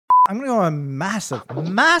I'm going to go on a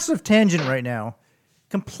massive tangent right now.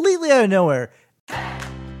 Completely out of nowhere.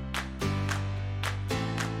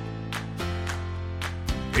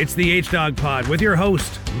 It's the H-Dog Pod with your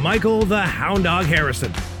host, Michael the Hound Dog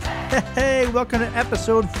Harrison. Hey, welcome to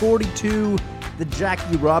episode 42, the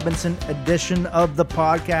Jackie Robinson edition of the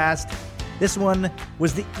podcast. This one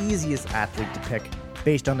was the easiest athlete to pick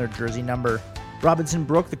based on their jersey number. Robinson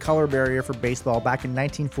broke the color barrier for baseball back in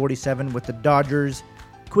 1947 with the Dodgers,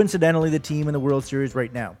 coincidentally the team in the World Series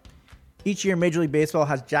right now. Each year, Major League Baseball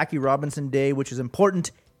has Jackie Robinson Day, which is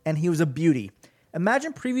important, and he was a beauty.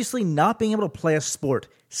 Imagine previously not being able to play a sport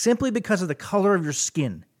simply because of the color of your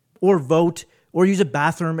skin, or vote, or use a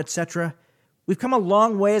bathroom, etc. We've come a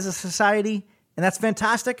long way as a society, and that's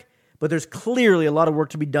fantastic, but there's clearly a lot of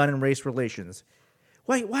work to be done in race relations.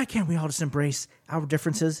 Why can't we all just embrace our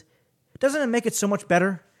differences? Doesn't it make it so much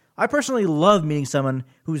better? I personally love meeting someone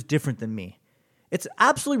who's different than me. It's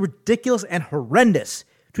absolutely ridiculous and horrendous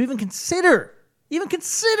to even consider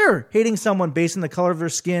hating someone based on the color of their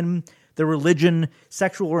skin, their religion,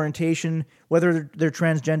 sexual orientation, whether they're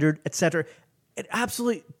transgendered, etc. It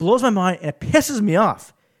absolutely blows my mind and it pisses me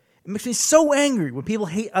off. It makes me so angry when people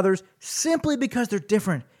hate others simply because they're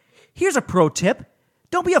different. Here's a pro tip.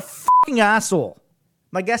 Don't be a fucking asshole.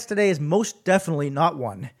 My guest today is most definitely not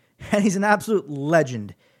one, and he's an absolute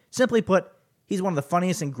legend. Simply put, he's one of the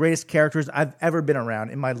funniest and greatest characters I've ever been around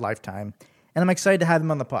in my lifetime, and I'm excited to have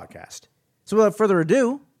him on the podcast. So without further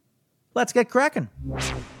ado, let's get cracking.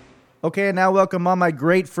 Okay, and now welcome on my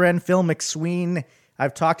great friend Phil McSween.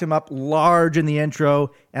 I've talked him up large in the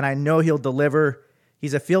intro, and I know he'll deliver.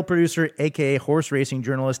 He's a field producer, aka horse racing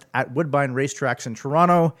journalist at Woodbine Racetracks in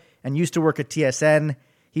Toronto, and used to work at TSN.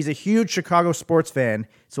 He's a huge Chicago sports fan,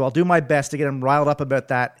 so I'll do my best to get him riled up about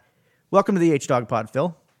that. Welcome to the H-Dog Pod,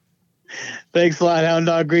 Phil. Thanks a lot, Hound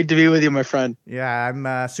Dog. Great to be with you, my friend. Yeah,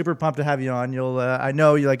 I'm super pumped to have you on. I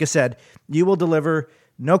know, like I said, you will deliver.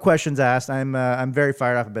 No questions asked. I'm very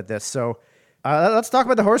fired up about this. So let's talk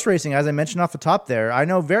about the horse racing. As I mentioned off the top there, I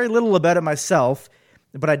know very little about it myself,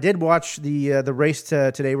 but I did watch the race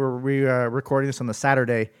today. We are recording this on the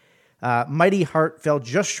Saturday. Mighty Heart fell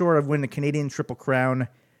just short of winning the Canadian Triple Crown.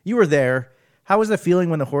 You were there. How was the feeling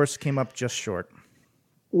when the horse came up just short?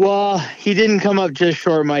 Well, he didn't come up just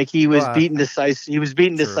short, Mike. He was beaten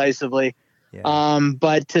decisively. Yeah.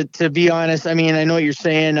 But to be honest, I mean, I know what you're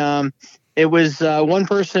saying. It was one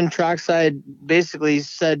person trackside basically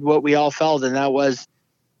said what we all felt, and that was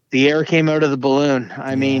the air came out of the balloon.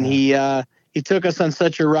 I mean, he took us on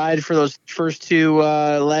such a ride for those first two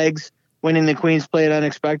legs, winning the Queen's Plate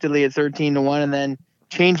unexpectedly at 13-1, and then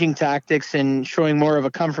changing tactics and showing more of a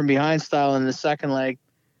come from behind style in the second leg,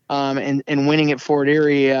 and winning at Fort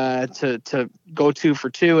Erie to go 2 for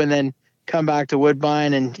 2, and then come back to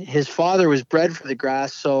Woodbine. And his father was bred for the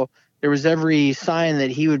grass, so there was every sign that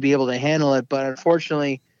he would be able to handle it. But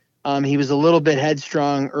unfortunately, he was a little bit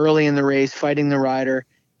headstrong early in the race, fighting the rider,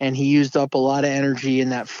 and he used up a lot of energy in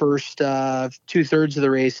that first 2/3 of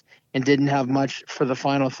the race and didn't have much for the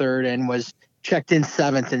final third and was checked in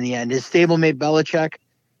 7th in the end. His stablemate Belichick,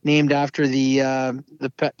 named after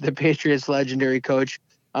the Patriots legendary coach,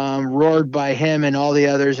 roared by him and all the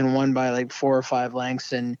others and won by like 4 or 5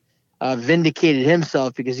 lengths, and vindicated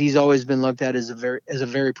himself because he's always been looked at as a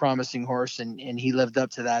very promising horse, and he lived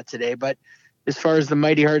up to that today. But as far as the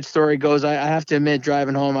Mighty Heart story goes, I have to admit,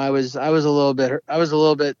 driving home, I was a little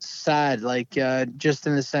bit sad, like just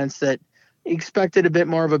in the sense that expected a bit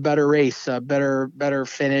more of a better race, a better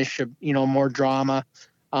finish, more drama.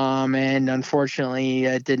 And unfortunately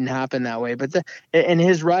it didn't happen that way. But and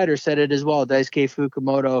his rider said it as well, Daisuke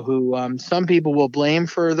Fukumoto, who some people will blame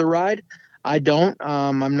for the ride. I don't.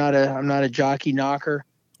 I'm not a jockey knocker.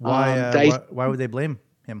 Why would they blame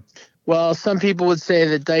him? Well, some people would say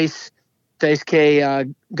that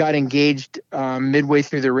Daisuke got engaged midway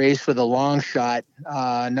through the race with a long shot,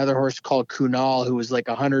 another horse called Kunal, who was like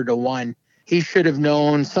 100-1. He should have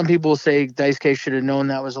known. Some people say Daisuke should have known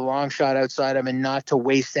that was a long shot outside him and not to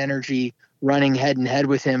waste energy running head and head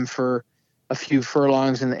with him for a few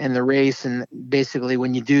furlongs in the race. And basically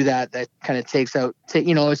when you do that, that kind of takes out,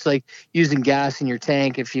 it's like using gas in your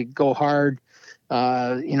tank. If you go hard,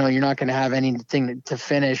 you're not going to have anything to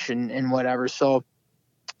finish and whatever. So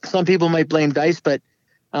some people might blame Dice, but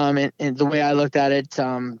and the way I looked at it,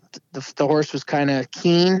 the horse was kind of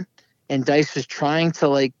keen, and Dice was trying to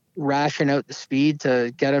like ration out the speed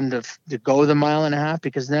to get him to go the 1.5 miles,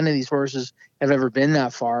 because none of these horses have ever been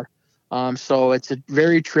that far. So it's a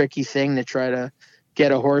very tricky thing to try to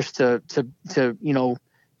get a horse to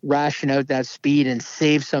ration out that speed and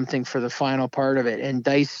save something for the final part of it. And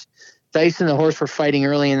Dice and the horse were fighting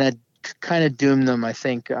early in kind of doomed them, I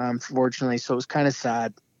think, fortunately. So it was kind of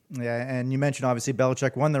sad. Yeah, and you mentioned obviously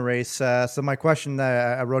Belichick won the race. So my question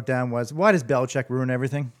that I wrote down was, why does Belichick ruin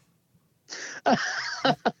everything?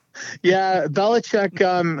 Yeah, Belichick.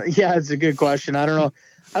 Yeah, it's a good question. I don't know.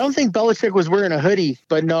 I don't think Belichick was wearing a hoodie,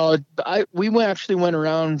 but no, we actually went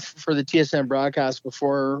around for the TSN broadcast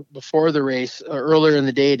before the race earlier in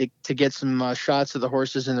the day to get some shots of the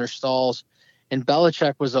horses in their stalls, and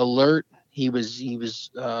Belichick was alert. He was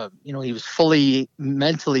fully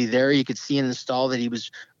mentally there. You could see in the stall that he was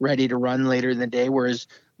ready to run later in the day, whereas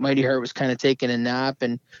Mighty Heart was kind of taking a nap,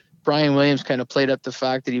 and Brian Williams kind of played up the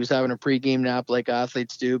fact that he was having a pregame nap like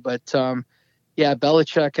athletes do. But yeah,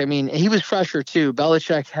 Belichick, I mean, he was fresher too.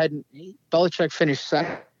 Belichick finished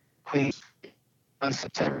second on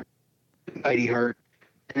September, Mighty Heart,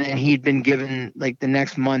 and then he'd been given like the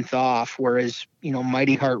next month off, whereas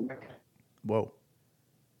Mighty Heart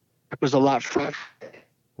was a lot fresher.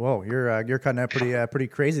 Whoa, you're cutting out pretty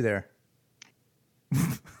crazy there.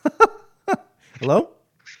 Hello?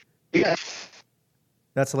 Yes.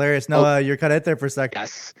 That's hilarious. No, you're cut out there for a second.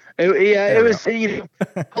 Yes. It was,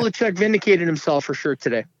 Belichick vindicated himself for sure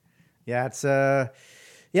today. Yeah, it's how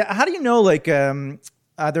do you know, like,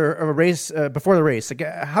 either a race before the race, like,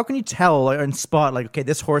 how can you tell and spot, like, okay,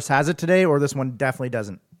 this horse has it today or this one definitely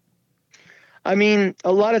doesn't? I mean,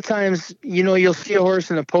 a lot of times, you'll see a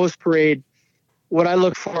horse in the post parade. What I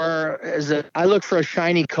look for is I look for a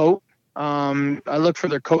shiny coat. I look for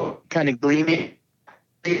their coat kind of gleaming.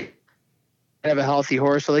 Have a healthy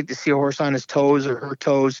horse. I like to see a horse on his toes or her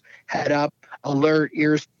toes, head up, alert,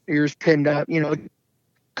 ears pinned up,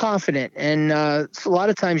 confident. And so a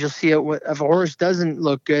lot of times you'll see it if a horse doesn't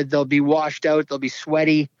look good, they'll be washed out, they'll be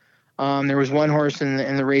sweaty. There was one horse in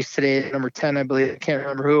the race today, number 10, I believe. I can't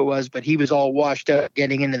remember who it was, but he was all washed out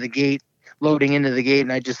getting into the gate, loading into the gate,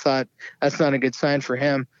 and I just thought that's not a good sign for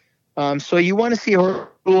him. So you want to see a horse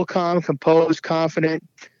cool, calm, composed, confident,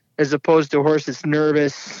 as opposed to a horse that's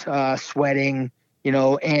nervous, sweating,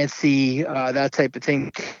 antsy, that type of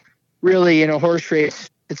thing. Really, in a horse race,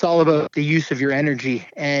 it's all about the use of your energy.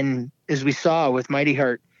 And as we saw with Mighty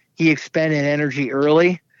Heart, he expended energy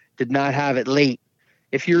early, did not have it late.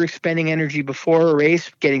 If you're expending energy before a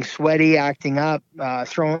race, getting sweaty, acting up,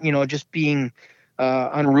 just being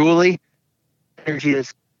unruly, energy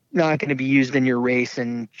that's not going to be used in your race,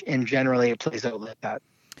 and generally it plays out like that.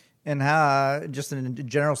 And how, just in a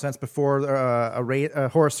general sense, before a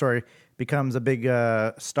horse becomes a big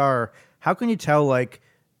star, how can you tell, like,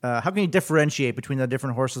 how can you differentiate between the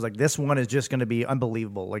different horses? Like, this one is just going to be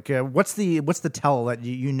unbelievable. Like, what's the tell that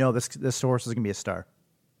this horse is going to be a star?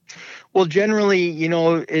 Well, generally,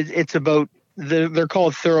 it's about they're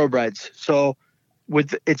called thoroughbreds. So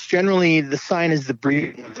it's generally the sign is the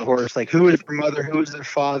breeding of the horse. Like, who is their mother? Who is their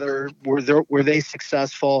father? Were they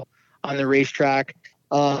successful on the racetrack?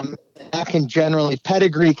 That can generally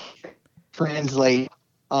pedigree translate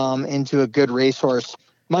into a good racehorse.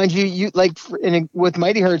 Mind you, with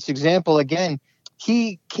Mighty Heart's example again,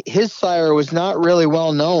 his sire was not really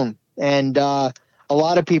well known, and a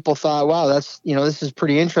lot of people thought, wow, that's this is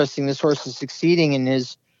pretty interesting. This horse is succeeding in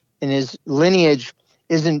his lineage.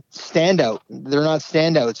 Isn't standout. They're not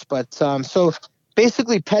standouts, but so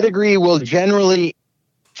basically, pedigree will generally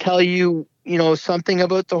tell you something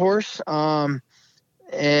about the horse.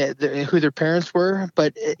 Who their parents were,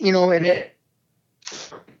 but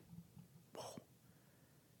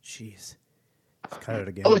jeez, cut it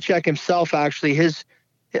again. Belichick himself, actually,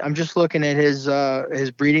 I'm just looking at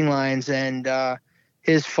his breeding lines, and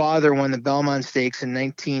his father won the Belmont Stakes in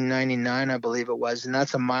 1999, I believe it was, and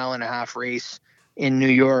that's a 1.5 mile race in New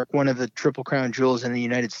York, one of the Triple Crown jewels in the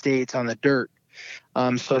United States on the dirt.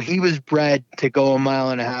 So he was bred to go 1.5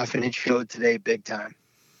 miles, and it showed today big time.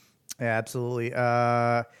 Yeah, absolutely.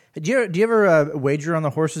 Do you ever wager on the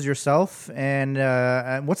horses yourself?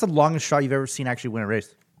 And what's the longest shot you've ever seen actually win a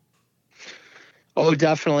race? Oh,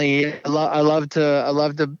 definitely. I love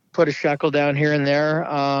to put a shekel down here and there.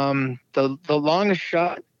 The longest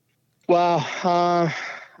shot. Well,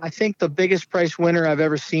 I think the biggest price winner I've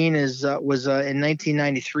ever seen was in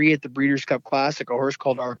 1993 at the Breeders' Cup Classic. A horse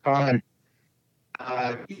called Archon.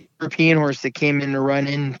 European horse that came in to run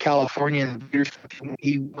in California, and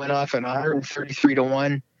he went off at 133 to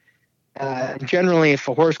 1. Generally, if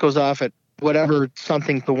a horse goes off at whatever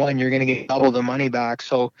something to 1, you're going to get double the money back.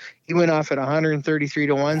 So he went off at 133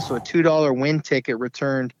 to 1. So a $2 win ticket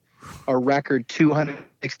returned a record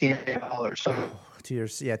 $268. So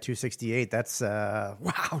yeah, 268. That's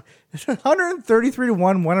wow. 133 to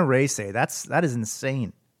 1 won a race. That is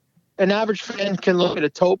insane. An average fan can look at a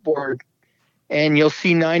tote board and you'll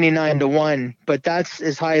see 99 to 1, but that's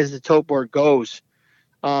as high as the tote board goes.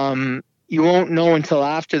 You won't know until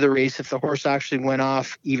after the race if the horse actually went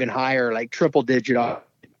off even higher, like triple digit off.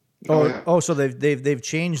 So they've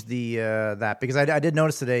changed the that, because I did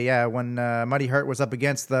notice today, when Muddy Heart was up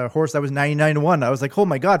against the horse that was 99-1, I was like, oh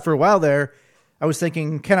my god! For a while there, I was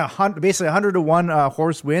thinking, basically 100-1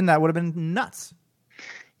 horse win? That would have been nuts.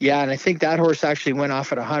 Yeah, and I think that horse actually went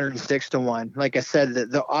off at 106-1. Like I said,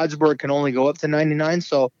 the odds board can only go up to 99.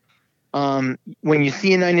 So when you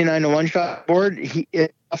see a 99-1 shot board,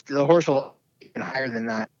 the horse will be even higher than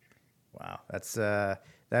that. Wow, that's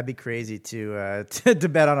that'd be crazy to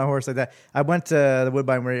bet on a horse like that. I went to the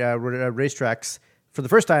Woodbine racetracks for the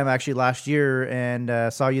first time actually last year,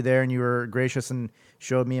 and saw you there, and you were gracious and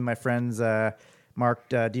showed me and my friends Mark,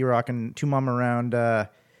 D-Rock, and Two Mom around.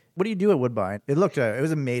 What do you do at Woodbine? It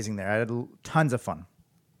was amazing there. I had tons of fun.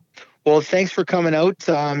 Well, thanks for coming out.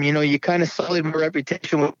 You kind of sullied my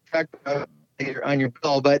reputation with on your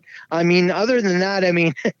bill, but I mean, other than that, I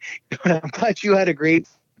mean, I'm glad you had a great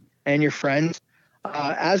and your friends.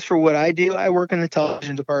 As for what I do, I work in the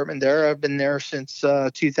television department there. I've been there since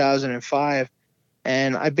 2005,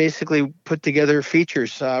 and I basically put together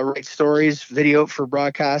features, write stories, video for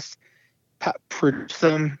broadcast, produce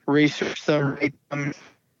them, research them, write them,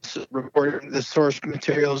 report the source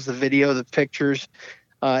materials, the video, the pictures,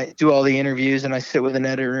 do all the interviews, and I sit with an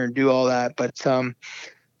editor and do all that. But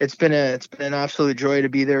it's been an absolute joy to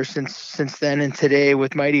be there since then. And today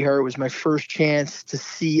with Mighty Heart was my first chance to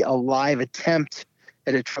see a live attempt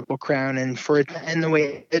at a Triple Crown, and for it to end the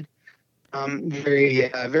way it did,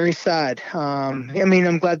 very sad. I mean,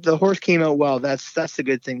 I'm glad the horse came out well. That's the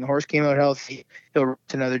good thing. The horse came out healthy. He'll race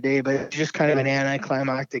another day, but it's just kind of an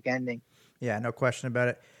anticlimactic ending. Yeah, no question about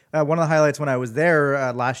it. One of the highlights when I was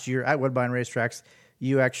there last year at Woodbine Racetracks,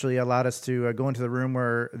 you actually allowed us to go into the room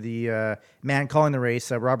where the man calling the race,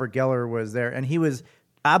 Robert Geller, was there, and he was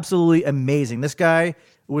absolutely amazing. This guy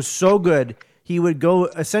was so good. He would go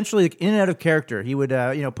essentially in and out of character. He would,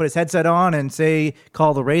 put his headset on and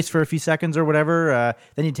call the race for a few seconds or whatever.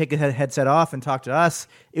 Then he'd take his headset off and talk to us.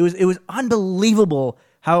 It was unbelievable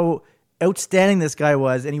how outstanding this guy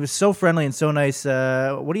was, and he was so friendly and so nice.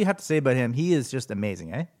 What do you have to say about him? He is just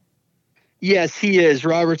amazing, eh? Yes, he is.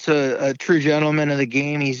 Robert's a true gentleman of the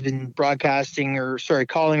game. He's been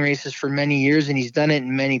calling races for many years, and he's done it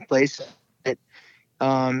in many places. In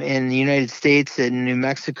the United States, in New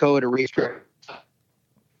Mexico, at a racetrack.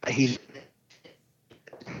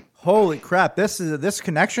 Holy crap! This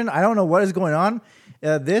connection. I don't know what is going on.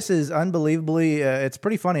 This is unbelievably. It's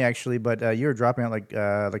pretty funny actually, but you're dropping out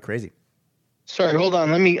like crazy. Sorry, hold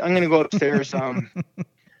on. I'm going to go upstairs.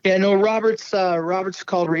 Yeah, no, Robert's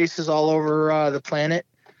called races all over the planet.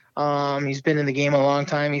 He's been in the game a long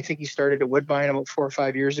time. I think he started at Woodbine about 4 or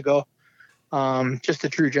 5 years ago. Just a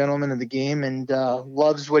true gentleman of the game, and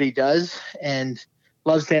loves what he does, and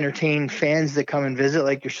loves to entertain fans that come and visit,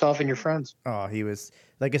 like yourself and your friends. Oh, he was,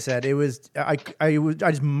 like I said, I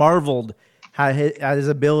just marveled at his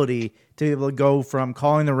ability to be able to go from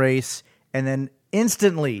calling the race and then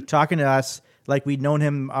instantly talking to us like we'd known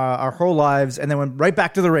him our whole lives, and then went right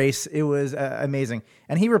back to the race. It was amazing.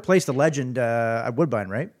 And he replaced a legend at Woodbine,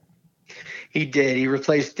 right? He did. He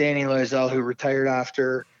replaced Danny Loisel, who retired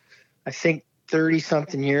after, I think,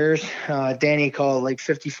 30-something years. Danny called like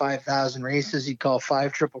 55,000 races. He'd call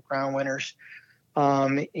 5 Triple Crown winners.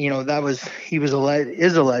 He is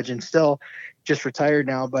a legend still, just retired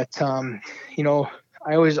now. But, I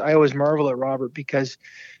always marvel at Robert, because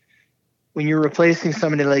when you're replacing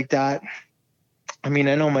somebody like that, I mean,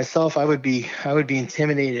 I know myself, I would be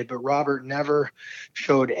intimidated, but Robert never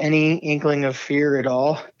showed any inkling of fear at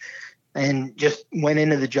all, and just went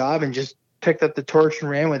into the job and just picked up the torch and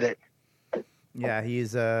ran with it. Yeah,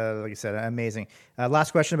 he's, like I said, amazing.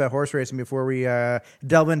 Last question about horse racing before we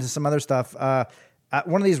delve into some other stuff. At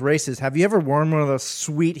one of these races, have you ever worn one of those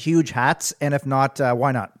sweet, huge hats? And if not,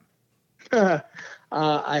 why not?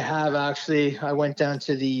 I have, actually. I went down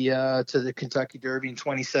to the Kentucky Derby in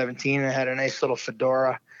 2017. I had a nice little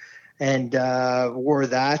fedora and wore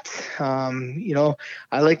that.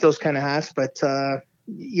 I like those kind of hats, but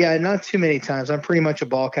not too many times. I'm pretty much a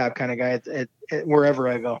ball cap kind of guy at wherever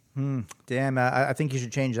I go. Damn, I think you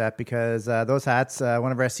should change that, because those hats,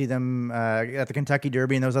 whenever I see them at the Kentucky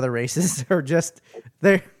Derby and those other races, are just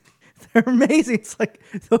they're amazing. It's like,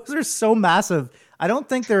 those are so massive. I don't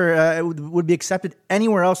think they're would be accepted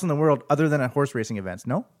anywhere else in the world other than at horse racing events.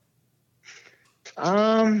 No.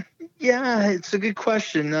 Yeah, it's a good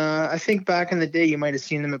question. I think back in the day, you might have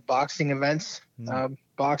seen them at boxing events.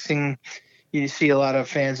 Boxing. You see a lot of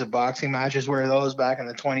fans of boxing matches wear those back in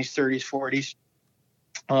the 20s, 30s,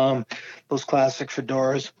 40s. Those classic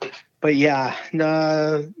fedoras. but yeah,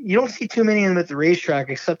 you don't see too many of them at the racetrack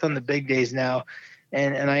except on the big days now.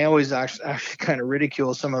 And I always actually kind of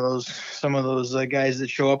ridicule some of those guys that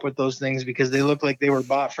show up with those things because they look like they were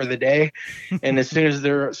bought for the day, and as soon as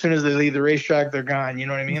they leave the racetrack, they're gone. You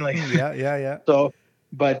know what I mean? Like yeah. So,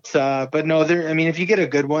 but no, I mean, if you get a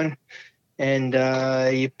good one and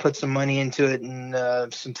you put some money into it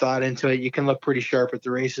and some thought into it, you can look pretty sharp at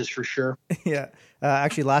the races for sure. Yeah.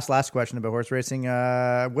 Actually, last question about horse racing.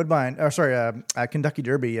 Kentucky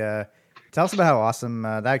Derby. Tell us about how awesome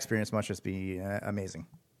that experience must just be amazing.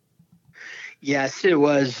 Yes, it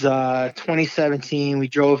was 2017. We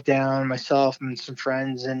drove down, myself and some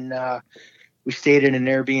friends, and we stayed in an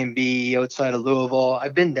Airbnb outside of Louisville.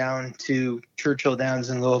 I've been down to Churchill Downs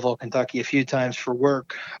in Louisville, Kentucky a few times for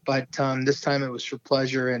work, but this time it was for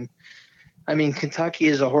pleasure. And I mean, Kentucky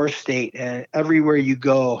is a horse state, and everywhere you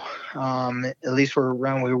go, at least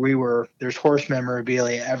around where we were, there's horse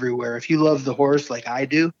memorabilia everywhere. If you love the horse like I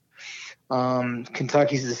do,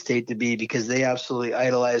 Kentucky's the state to be because they absolutely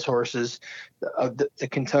idolize horses.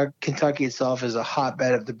 Kentucky itself is a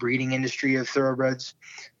hotbed of the breeding industry of thoroughbreds.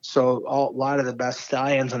 So a lot of the best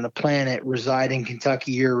stallions on the planet reside in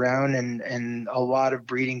Kentucky year round, and a lot of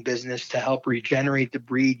breeding business to help regenerate the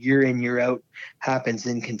breed year in, year out happens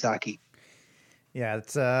in Kentucky. Yeah,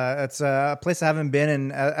 it's a place I haven't been,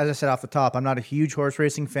 and as I said off the top, I'm not a huge horse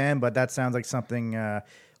racing fan, but that sounds like something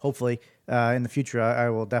hopefully in the future I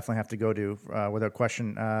will definitely have to go to without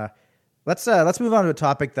question. Let's move on to a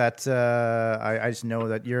topic that I just know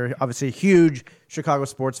that you're obviously a huge Chicago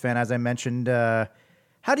sports fan, as I mentioned.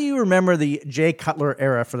 How do you remember the Jay Cutler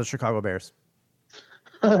era for the Chicago Bears?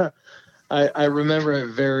 I remember it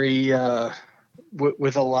very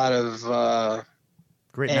with a lot of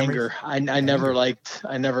great anger. I never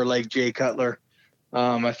liked Jay Cutler.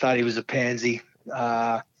 I thought he was a pansy.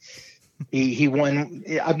 He won.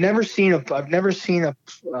 I've never seen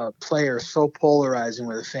a player so polarizing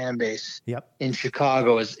with a fan base in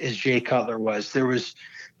Chicago as Jay Cutler was. There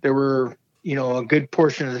were a good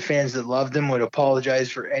portion of the fans that loved him, would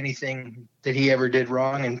apologize for anything that he ever did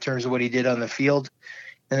wrong in terms of what he did on the field.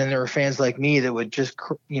 And then there were fans like me that would just,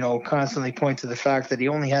 constantly point to the fact that he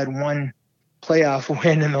only had one playoff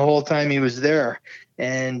win in the whole time he was there.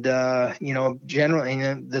 And, generally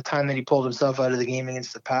the time that he pulled himself out of the game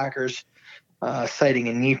against the Packers, citing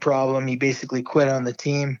a knee problem, he basically quit on the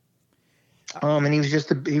team. And he was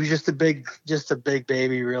just a big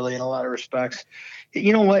baby, really, in a lot of respects.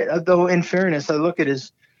 You know what, though, in fairness, I look at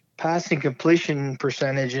his passing completion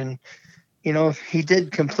percentage, and, he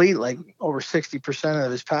did complete like over 60%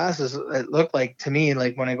 of his passes. It looked like to me,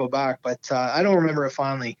 like when I go back, but I don't remember it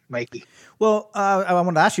fondly, Mikey. Well, I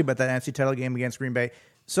wanted to ask you about that NFC title game against Green Bay.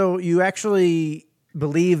 So you actually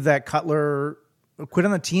believe that Cutler quit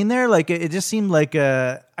on the team there? Like, it just seemed like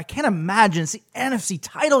I can't imagine. It's the NFC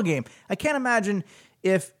title game. I can't imagine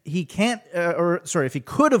if he if he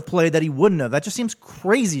could have played that he wouldn't have. That just seems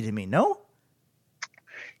crazy to me. No?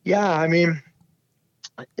 Yeah, I mean,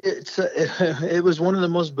 it was one of the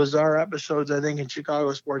most bizarre episodes, I think, in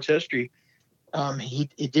Chicago sports history.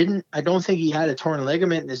 I don't think he had a torn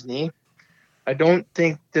ligament in his knee. I don't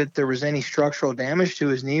think that there was any structural damage to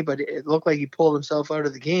his knee, but it looked like he pulled himself out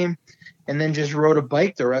of the game and then just rode a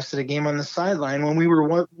bike the rest of the game on the sideline when we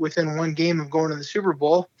were within one game of going to the Super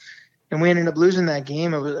Bowl, and we ended up losing that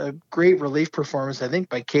game. It was a great relief performance, I think,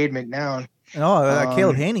 by Cade McNown.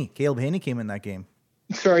 Caleb Haney. Caleb Haney came in that game.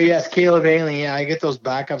 Sorry, yes, Caleb Haney. Yeah, I get those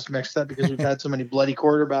backups mixed up because we've had so many bloody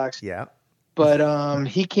quarterbacks. Yeah. But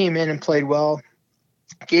he came in and played well,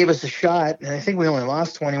 gave us a shot, and I think we only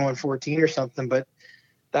lost 21-14 or something, but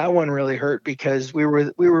that one really hurt because we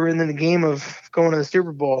were in the game of going to the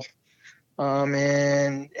Super Bowl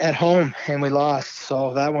and at home, and we lost.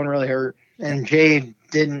 So that one really hurt. And Jay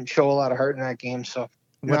didn't show a lot of heart in that game, so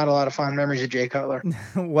not a lot of fond memories of Jay Cutler.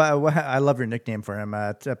 Well, I love your nickname for him.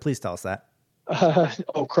 Please tell us that.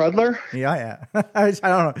 Crudler? Yeah. I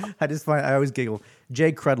don't know. I always giggle.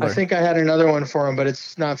 Jay Crudler. I think I had another one for him, but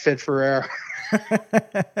it's not fit for air.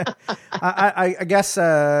 I guess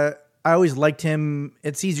I always liked him.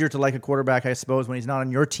 It's easier to like a quarterback, I suppose, when he's not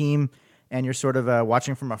on your team and you're sort of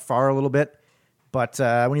watching from afar a little bit. But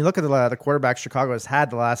when you look at the quarterbacks Chicago has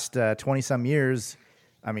had the last 20-some years,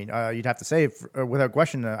 I mean, you'd have to say, without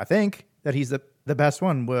question, I think, that he's the best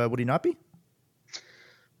one. Would he not be?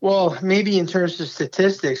 Well, maybe in terms of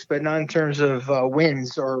statistics, but not in terms of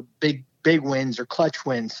wins or big wins or clutch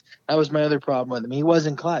wins. That was my other problem with him. He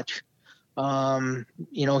wasn't clutch. He won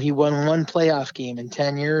one playoff game in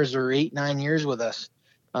 10 years or 8-9 years with us.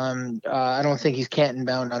 I don't think he's Canton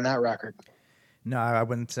bound on that record. No, I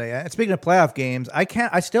wouldn't say that. Speaking of playoff games,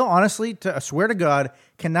 I still honestly, I swear to God,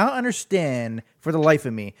 cannot understand for the life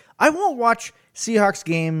of me. I won't watch Seahawks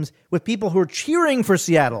games with people who are cheering for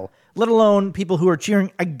Seattle, let alone people who are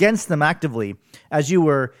cheering against them actively. As you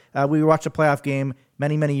were, we watched a playoff game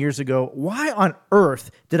many, many years ago. Why on earth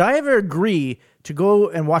did I ever agree to go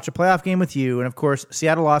and watch a playoff game with you? And of course,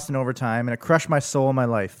 Seattle lost in overtime, and it crushed my soul and my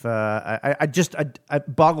life.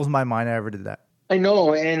 It boggles my mind I ever did that. I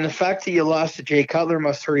know, and the fact that you lost to Jay Cutler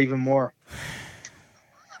must hurt even more.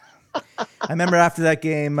 I remember after that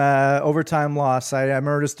game, overtime loss, I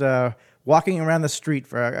remember just walking around the street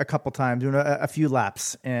for a couple times, doing a few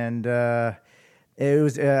laps, and it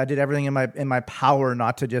was I did everything in my power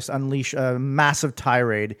not to just unleash a massive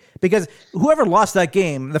tirade, because whoever lost that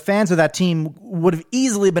game, the fans of that team would have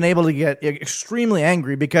easily been able to get extremely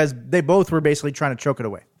angry because they both were basically trying to choke it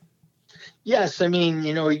away. Yes, I mean,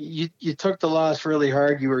 you took the loss really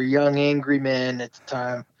hard. You were a young, angry man at the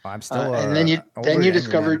time. I'm still, and then you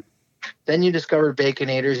discovered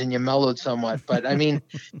Baconators and you mellowed somewhat. But I mean,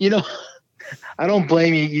 I don't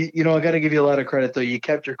blame you. I got to give you a lot of credit though. You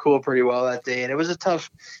kept your cool pretty well that day, and it was a tough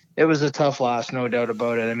loss, no doubt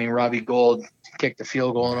about it. I mean, Robbie Gould kicked the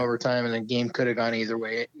field goal in overtime, and the game could have gone either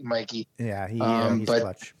way, Mikey. Yeah, he's but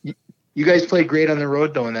clutch. You guys played great on the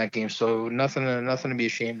road though in that game, so nothing to be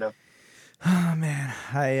ashamed of. Oh man,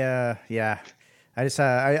 I just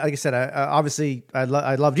like I said, obviously I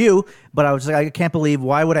loved you, but I was like, I can't believe,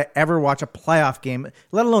 why would I ever watch a playoff game,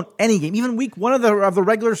 let alone any game, even week one of the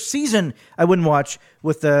regular season, I wouldn't watch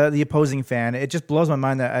with the opposing fan. It just blows my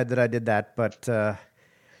mind that I did that. But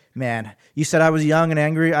man, you said I was young and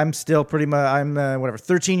angry. I'm still pretty much, I'm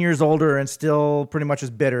 13 years older and still pretty much as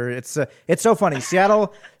bitter. It's so funny.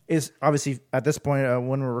 Seattle is obviously at this point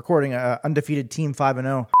when we're recording undefeated team,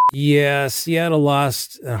 5-0. Yeah, Seattle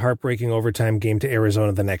lost a heartbreaking overtime game to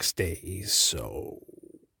Arizona the next day. So,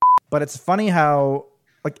 but it's funny how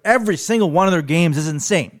like every single one of their games is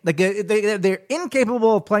insane. Like they're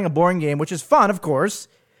incapable of playing a boring game, which is fun, of course,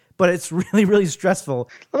 but it's really, really stressful.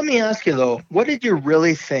 Let me ask you though, what did you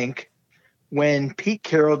really think when Pete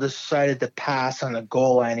Carroll decided to pass on the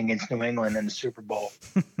goal line against New England in the Super Bowl?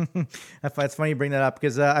 It's funny you bring that up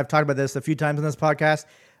because I've talked about this a few times on this podcast.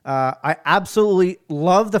 I absolutely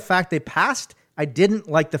love the fact they passed. I didn't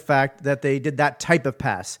like the fact that they did that type of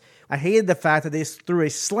pass. I hated the fact that they threw a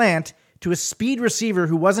slant to a speed receiver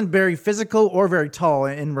who wasn't very physical or very tall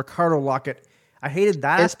in Ricardo Lockett. I hated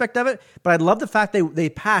that aspect of it, but I love the fact they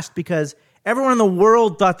passed because everyone in the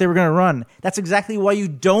world thought they were going to run. That's exactly why you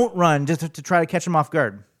don't run, just to try to catch them off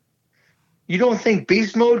guard. You don't think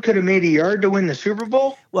Beast Mode could have made a yard to win the Super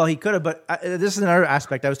Bowl? Well, he could have, but this is another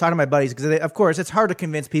aspect. I was talking to my buddies because, of course, it's hard to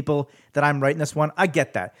convince people that I'm right in this one. I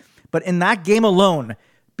get that. But in that game alone,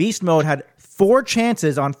 Beast Mode had 4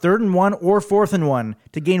 chances on 3rd and 1 or 4th and 1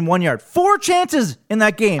 to gain 1 yard. 4 chances in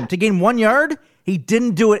that game to gain 1 yard. He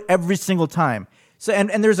didn't do it every single time. So,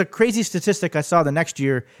 and there's a crazy statistic I saw the next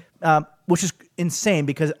year, which is insane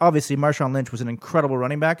because obviously Marshawn Lynch was an incredible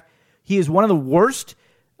running back. He is one of the worst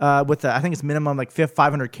with I think it's minimum like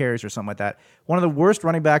 500 carries or something like that. One of the worst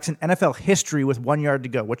running backs in NFL history with 1 yard to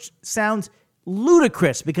go, which sounds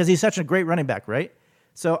ludicrous because he's such a great running back, right?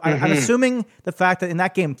 So I'm assuming the fact that in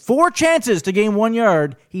that game, 4 chances to gain 1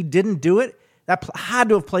 yard, he didn't do it. That had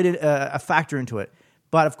to have played a factor into it.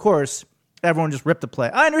 But of course, everyone just ripped the play.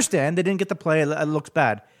 I understand they didn't get the play. It looks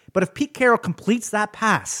bad. But if Pete Carroll completes that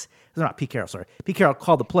pass, not Pete Carroll, sorry. Pete Carroll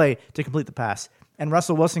called the play to complete the pass, and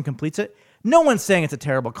Russell Wilson completes it. No one's saying it's a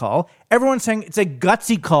terrible call. Everyone's saying it's a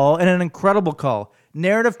gutsy call and an incredible call.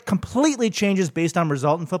 Narrative completely changes based on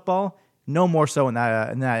result in football. No more so in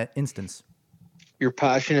that instance. Your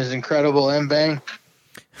passion is incredible, Bang.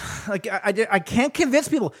 Like I can't convince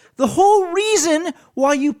people. The whole reason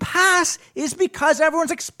why you pass is because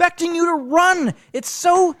everyone's expecting you to run. It's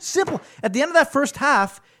so simple. At the end of that first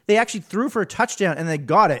half, they actually threw for a touchdown and they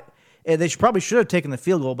got it. They probably should have taken the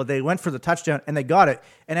field goal, but they went for the touchdown and they got it.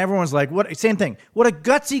 And everyone's like, "What? Same thing. What a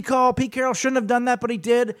gutsy call! Pete Carroll shouldn't have done that, but he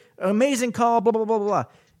did. Amazing call." Blah blah blah blah.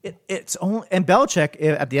 It's only, and Belichick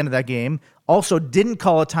at the end of that game also didn't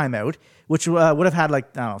call a timeout, which would have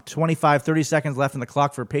had 25, 30 seconds left in the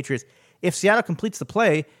clock for Patriots. If Seattle completes the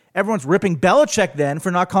play, everyone's ripping Belichick then for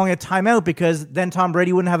not calling a timeout because then Tom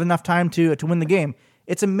Brady wouldn't have enough time to win the game.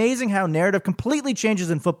 It's amazing how narrative completely changes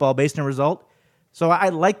in football based on result. So I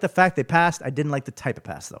like the fact they passed. I didn't like the type of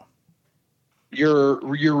pass, though. Your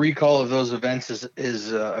recall of those events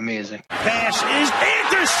is amazing. Pass is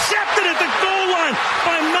intercepted at the goal line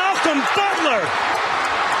by Malcolm Butler.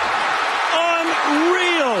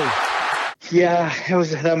 Unreal. Yeah,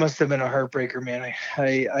 that must have been a heartbreaker, man.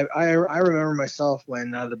 I remember myself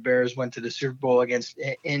when the Bears went to the Super Bowl against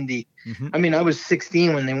Indy. Mm-hmm. I mean, I was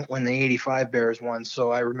 16 when the '85 Bears won,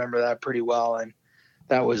 so I remember that pretty well. And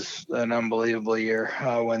that was an unbelievable year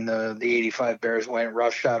when the '85 Bears went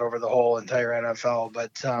roughshod over the whole entire NFL.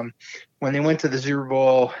 But when they went to the Super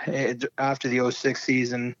Bowl after the '06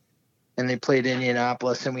 season, and they played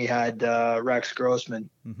Indianapolis, and we had Rex Grossman.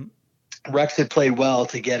 Mm-hmm. Rex had played well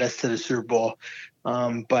to get us to the Super Bowl,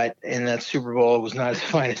 but in that Super Bowl, it was not his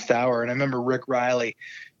finest hour. And I remember Rick Riley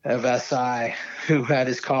of SI, who had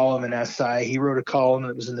his column in SI. He wrote a column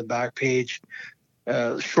that was in the back page,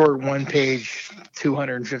 short one-page,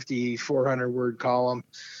 250, 400-word column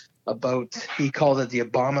about. He called it the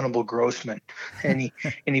abominable Grossman, and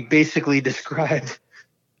he basically described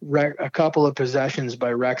a couple of possessions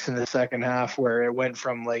by Rex in the second half where it went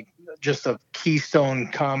from like just a keystone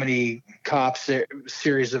comedy cop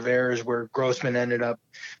series of errors where Grossman ended up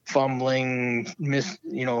fumbling,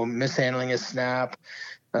 mishandling a snap,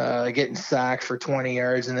 getting sacked for 20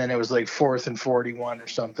 yards, and then it was like 4th and 41 or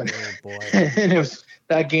something. Oh boy! And it was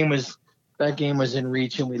that game was in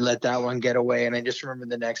reach, and we let that one get away. And I just remember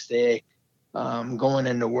the next day going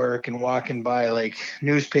into work and walking by like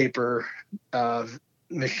newspaper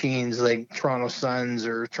machines like Toronto Suns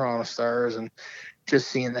or Toronto Stars and just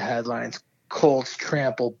seeing the headlines, Colts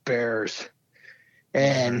trample Bears.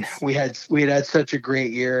 And we had such a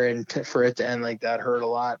great year, and for it to end like that hurt a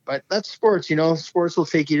lot. But that's sports, sports will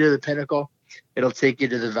take you to the pinnacle. It'll take you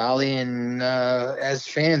to the valley. And as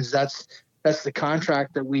fans, that's the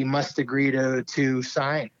contract that we must agree to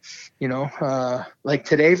sign, like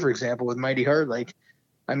today, for example, with Mighty Hart. Like,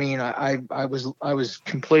 I mean, I was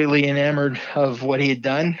completely enamored of what he had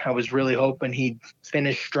done. I was really hoping he'd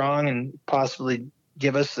finish strong and possibly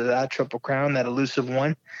give us that Triple Crown, that elusive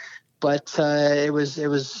one. But it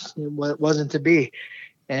wasn't to be.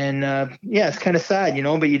 And it's kind of sad,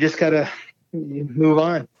 but you just gotta move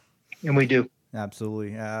on, and we do.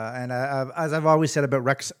 Absolutely. And as I've always said about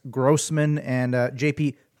Rex Grossman and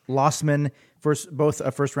JP Lossman,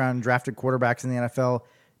 both first-round drafted quarterbacks in the NFL.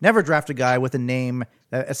 Never draft a guy with a name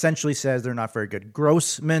that essentially says they're not very good.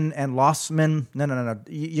 Grossman and Lossman. No.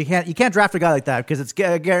 You can't draft a guy like that because it's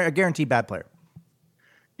a guaranteed bad player.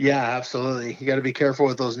 Yeah, absolutely. You got to be careful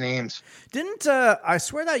with those names. Didn't I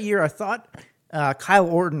swear that year I thought Kyle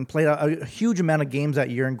Orton played a huge amount of games that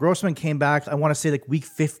year, and Grossman came back, I want to say like week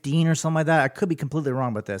 15 or something like that. I could be completely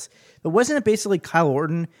wrong about this. But wasn't it basically Kyle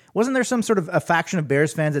Orton? Wasn't there some sort of a faction of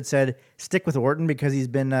Bears fans that said, stick with Orton because he's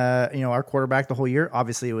been our quarterback the whole year?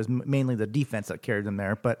 Obviously, it was mainly the defense that carried them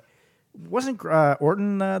there. But wasn't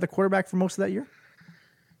Orton the quarterback for most of that year?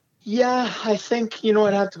 Yeah, I think,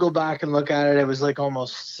 I'd have to go back and look at it. It was like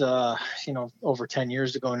almost, over 10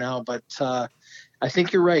 years ago now. But I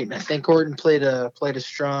think you're right. I think Orton played a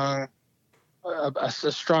strong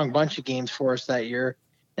bunch of games for us that year.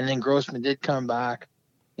 And then Grossman did come back.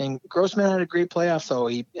 And Grossman had a great playoff, though.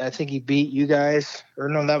 I think he beat you guys. Or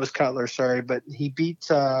no, that was Cutler, sorry. But he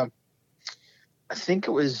beat, I think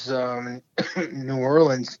it was New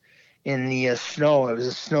Orleans in the snow. It was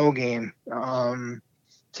a snow game.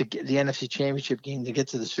 To get the NFC Championship game to get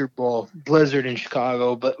to the Super Bowl. Blizzard in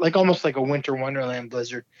Chicago, but almost like a winter wonderland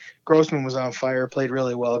blizzard. Grossman was on fire, played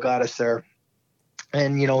really well, got us there.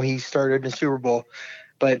 And, he started the Super Bowl.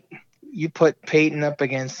 But you put Peyton up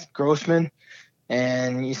against Grossman,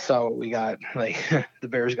 and you saw what we got. The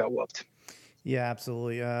Bears got whooped. Yeah,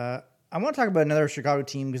 absolutely. I want to talk about another Chicago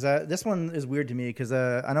team because this one is weird to me because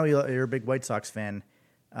I know you're a big White Sox fan.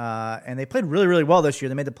 And they played really, really well this year.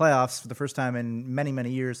 They made the playoffs for the first time in many,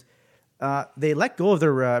 many years. They let go of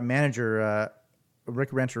their manager,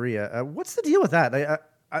 Rick Renteria. What's the deal with that? That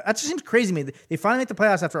just seems crazy to me. They finally make the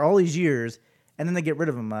playoffs after all these years, and then they get rid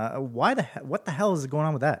of him. What the hell is going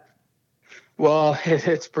on with that? Well,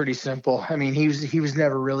 it's pretty simple. I mean, he was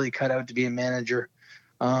never really cut out to be a manager.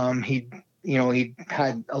 He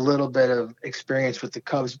had a little bit of experience with the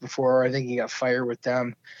Cubs before. I think he got fired with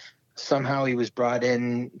them. Somehow he was brought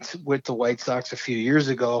in with the White Sox a few years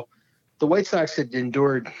ago. The White Sox had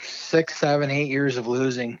endured 6, 7, 8 years of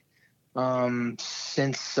losing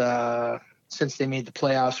since they made the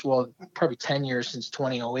playoffs. Well, probably 10 years since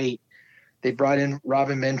 2008. They brought in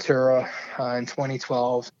Robin Ventura in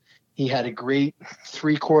 2012. He had a great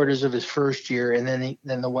 3/4 of his first year, and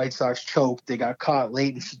then the White Sox choked. They got caught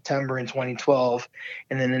late in September in 2012,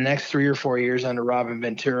 and then the next 3 or 4 years under Robin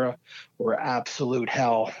Ventura were absolute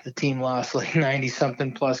hell. The team lost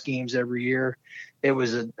 90-something plus games every year. It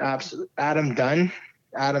was an absolute. Adam Dunn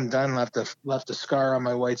left a scar on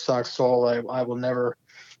my White Sox soul. I will never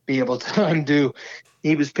be able to undo.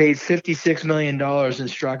 He was paid $56 million and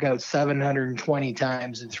struck out 720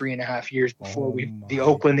 times in 3.5 years before the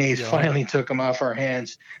Oakland A's finally took him off our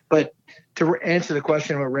hands. But to answer the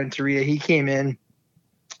question about Renteria, he came in.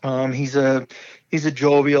 He's a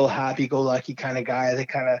jovial, happy-go-lucky kind of guy that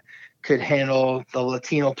kind of could handle the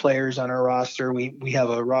Latino players on our roster. We have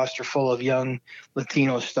a roster full of young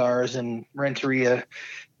Latino stars, and Renteria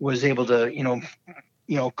was able to,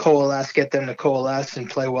 coalesce, get them to coalesce and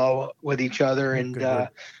play well with each other. And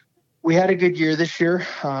we had a good year this year.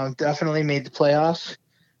 Definitely made the playoffs.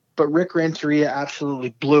 But Rick Renteria absolutely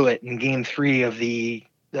blew it in Game 3 of the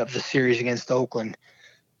series against Oakland.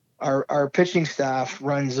 Our pitching staff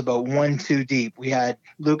runs about 1-2 deep. We had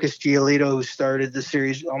Lucas Giolito, who started the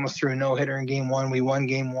series, almost threw a no-hitter in Game 1. We won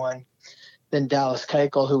Game 1. Then Dallas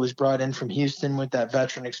Keuchel, who was brought in from Houston with that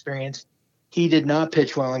veteran experience. He did not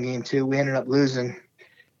pitch well in Game 2. We ended up losing.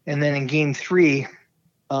 And then in Game 3,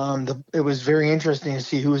 it was very interesting to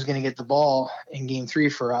see who was going to get the ball in Game 3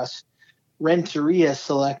 for us. Renteria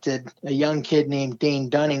selected a young kid named Dane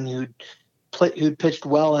Dunning, who'd pitched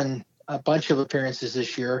well in a bunch of appearances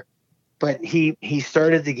this year. But he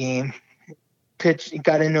started the game,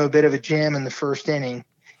 got into a bit of a jam in the first inning,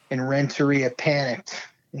 and Renteria panicked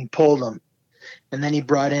and pulled him. And then he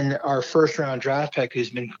brought in our first-round draft pick,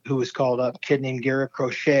 who was called up, a kid named Garrett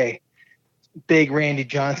Crochet, big Randy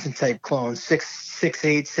Johnson type clone,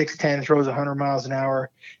 6'8", 6'10", throws 100 miles an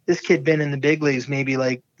hour. This kid been in the big leagues maybe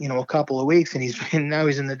a couple of weeks, and now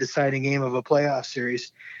he's in the deciding game of a playoff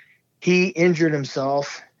series. He injured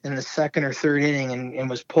himself in the second or third inning and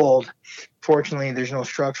was pulled. Fortunately, there's no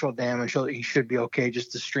structural damage. He should be okay,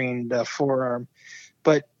 just a strained forearm.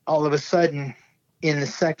 But all of a sudden, in the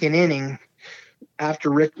second inning, after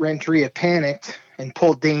Rick Renteria panicked and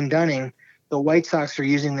pulled Dane Dunning, the White Sox are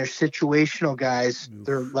using their situational guys,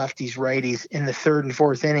 their lefties, righties, in the third and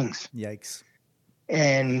fourth innings. Yikes.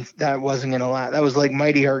 And that wasn't going to last. That was like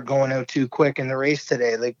Mighty Hart going out too quick in the race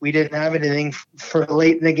today. Like, we didn't have anything for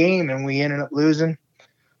late in the game, and we ended up losing.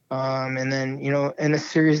 And then, in a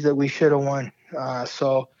series that we should have won.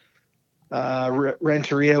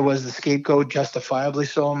 Renteria was the scapegoat, justifiably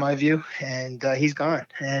so in my view, and he's gone.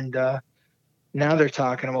 And now they're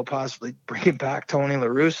talking about possibly bringing back Tony La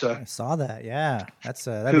Russa. I saw that, yeah.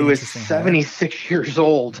 Who is 76 years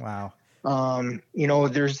old. Wow.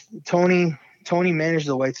 There's Tony managed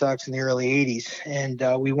the White Sox in the early 80s,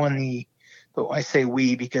 and we won I say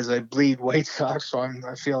we because I bleed White Sox, so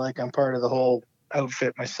I feel like I'm part of the whole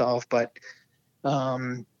outfit myself. But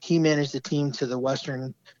he managed the team to the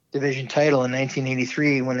Western Division title in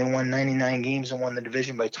 1983 when they won 99 games and won the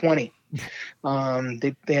division by 20.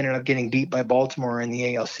 They ended up getting beat by Baltimore in the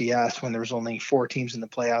ALCS when there was only 4 teams in the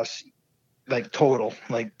playoffs, total,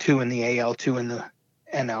 2 in the AL, 2 in the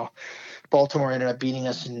NL. Baltimore ended up beating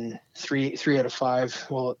us in 3 out of 5.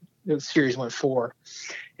 Well, the series went 4,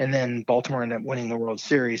 and then Baltimore ended up winning the World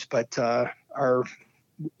Series. But our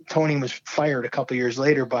Tony was fired a couple years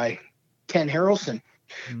later by Ken Harrelson,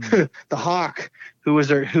 the Hawk,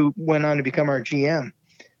 who went on to become our GM.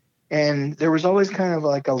 And there was always kind of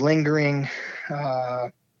like a lingering,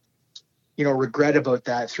 regret about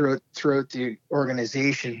that throughout the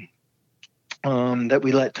organization, that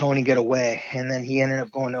we let Tony get away. And then he ended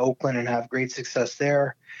up going to Oakland and have great success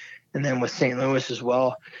there, and then with St. Louis as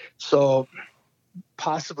well. So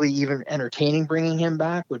possibly even entertaining bringing him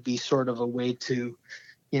back would be sort of a way to,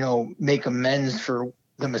 make amends for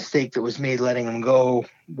the mistake that was made letting him go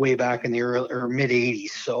way back in the early or mid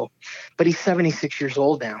 80s. So, but he's 76 years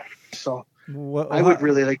old now. So I would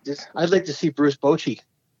really like this. I'd like to see Bruce Bochy.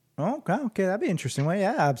 Okay, that'd be interesting. Well,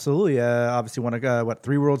 yeah, absolutely. Obviously won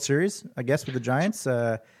 3 World Series, I guess, with the Giants.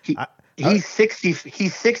 He's 60.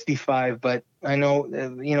 He's 65, but I know,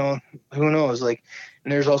 who knows? And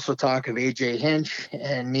there's also talk of AJ Hinch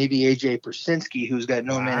and maybe AJ Persinski, who's got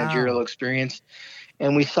no managerial experience.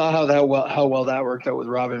 And we saw how well that worked out with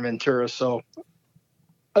Robin Ventura. So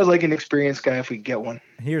I'd like an experienced guy if we get one.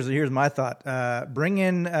 Here's my thought. Bring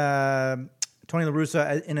in Tony La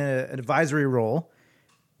Russa in an advisory role,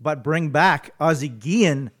 but bring back Ozzie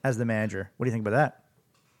Guillen as the manager. What do you think about that?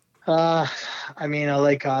 I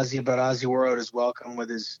like Ozzie, but Ozzie wore out his welcome with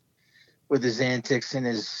his antics and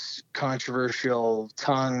his controversial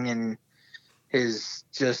tongue and his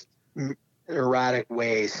just erratic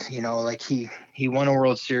ways. He won a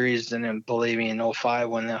World Series, and then believe me, in 2005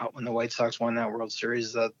 when the White Sox won that World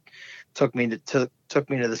Series, that took me to the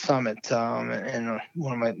summit. And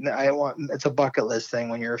it's a bucket list thing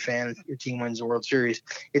when you're a fan, your team wins the World Series.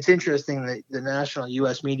 It's interesting that the national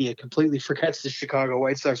U.S. media completely forgets the Chicago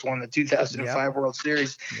White Sox won the 2005 World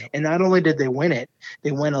Series. Yep. And not only did they win it,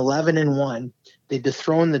 they went 11-1. They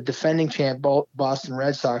dethroned the defending champ Boston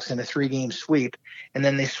Red Sox in a 3-game sweep, and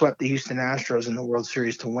then they swept the Houston Astros in the World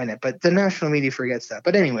Series to win it. But the national media forgets that.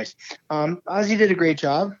 But anyways, Ozzie did a great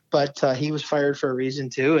job, but he was fired for a reason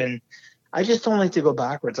too. And I just don't like to go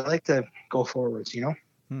backwards. I like to go forwards, you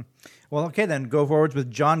know? Well, okay, then go forwards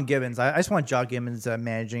with John Gibbons. I just want John Gibbons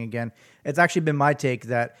managing again. It's actually been my take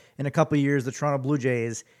that in a couple of years, the Toronto Blue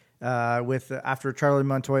Jays, after Charlie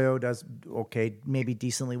Montoyo does okay, maybe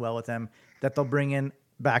decently well with them, that they'll bring in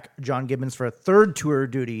back John Gibbons for a third tour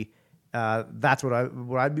duty. That's what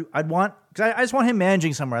I'd want, because I just want him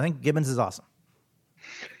managing somewhere. I think Gibbons is awesome.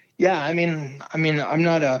 Yeah, I mean,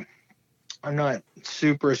 I'm not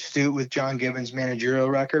super astute with John Gibbons' managerial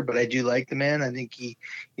record, but I do like the man. I think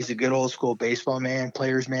he's a good old school baseball man,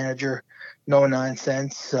 players manager, no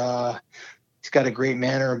nonsense. He's got a great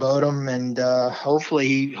manner about him, and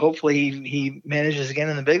hopefully he manages again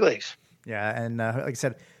in the big leagues. Yeah, and like I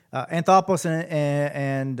said, Anthopoulos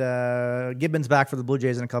and Gibbons back for the Blue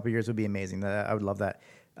Jays in a couple of years would be amazing. I would love that.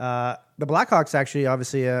 The Blackhawks, actually,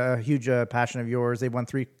 obviously a huge passion of yours. They've won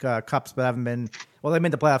 3 cups, but haven't been – well, they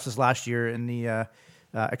made the playoffs this last year in the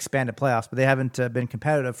expanded playoffs, but they haven't been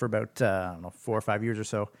competitive for about, 4 or 5 years or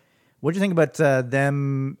so. What do you think about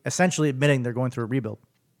them essentially admitting they're going through a rebuild?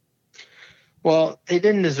 Well, they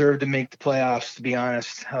didn't deserve to make the playoffs, to be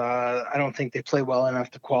honest. I don't think they played well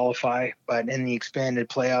enough to qualify, but in the expanded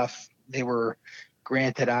playoff, they were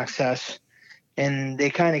granted access. And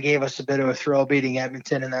they kind of gave us a bit of a thrill beating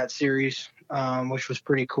Edmonton in that series, which was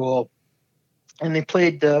pretty cool. And they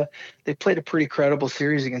played a pretty credible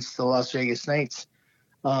series against the Las Vegas Knights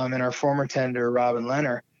and our former tender, Robin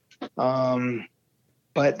Lehner.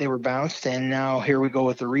 But they were bounced, and now here we go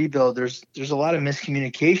with the rebuild. There's a lot of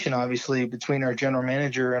miscommunication, obviously, between our general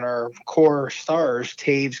manager and our core stars,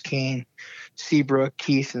 Taves, Kane, Seabrook,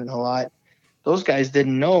 Keith, and a lot. Those guys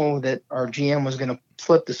didn't know that our GM was going to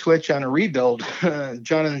flip the switch on a rebuild.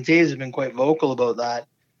 Jonathan Taves has been quite vocal about that.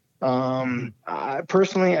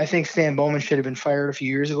 Personally, I think Stan Bowman should have been fired a few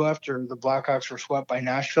years ago after the Blackhawks were swept by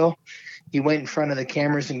Nashville. He went in front of the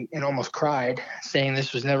cameras and almost cried, saying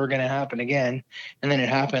this was never going to happen again. And then it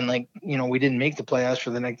happened. We didn't make the playoffs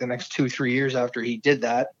for the next 2-3 years after he did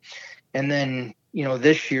that. And then,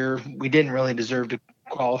 this year we didn't really deserve to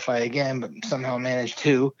qualify again, but somehow managed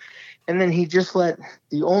to. And then he just let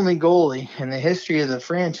the only goalie in the history of the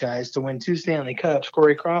franchise to win 2 Stanley Cups,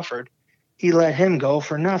 Corey Crawford, he let him go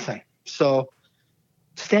for nothing. So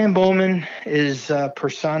Stan Bowman is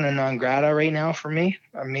persona non grata right now for me,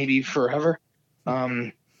 or maybe forever.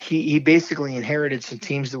 He basically inherited some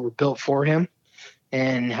teams that were built for him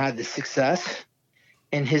and had the success.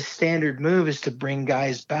 And his standard move is to bring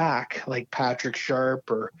guys back like Patrick Sharp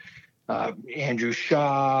or Andrew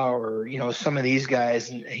Shaw or, some of these guys.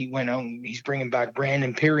 And he went on, he's bringing back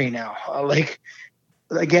Brandon Peary now.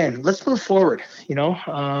 Again, let's move forward,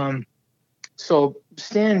 So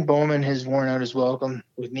Stan Bowman has worn out his welcome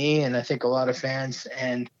with me, and I think a lot of fans,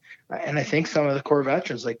 and I think some of the core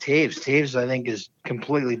veterans like Taves. Taves, I think, is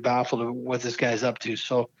completely baffled at what this guy's up to.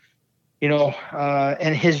 So,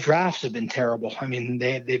 and his drafts have been terrible. I mean,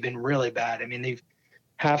 they've been really bad. I mean,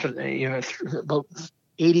 about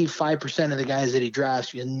 85% of the guys that he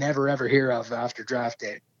drafts you'll never ever hear of after draft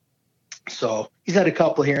day. So he's had a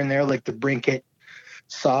couple here and there, like the Brinkett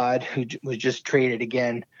Sod, who was just traded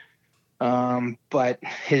again. But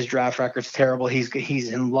his draft record's terrible.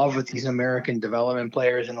 He's in love with these American development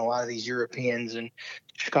players and a lot of these Europeans, and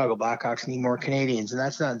Chicago Blackhawks need more Canadians. And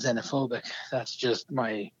that's not xenophobic. That's just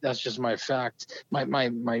my fact,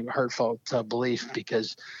 my heartfelt belief,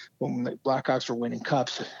 because when the Blackhawks were winning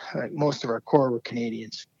cups, most of our core were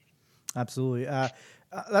Canadians. Absolutely. I'm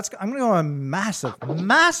going to go on a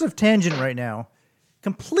massive tangent right now,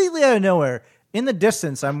 completely out of nowhere. In the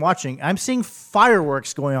distance, I'm seeing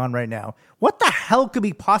fireworks going on right now. What the hell could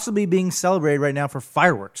be possibly being celebrated right now for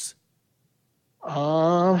fireworks?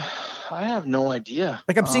 I have no idea.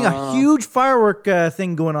 I'm seeing a huge firework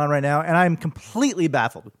thing going on right now, and I'm completely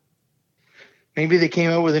baffled. Maybe they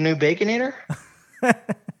came out with a new Baconator?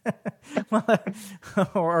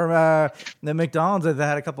 Or the McDonald's have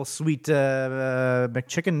had a couple sweet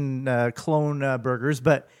McChicken clone burgers,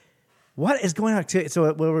 but... What is going on?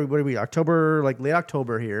 So what are we? October, late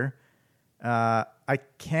October here. I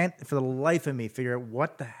can't, for the life of me, figure out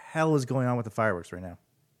what the hell is going on with the fireworks right now.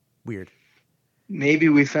 Weird. Maybe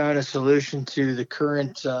we found a solution to the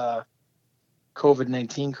current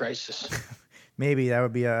COVID-19 crisis. Maybe that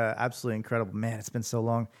would be absolutely incredible. Man, it's been so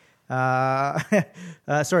long.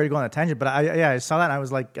 Sorry to go on a tangent, but I saw that and I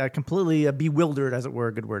was completely bewildered, as it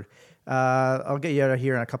were. Good word. I'll get you out of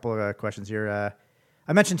here in a couple of questions here.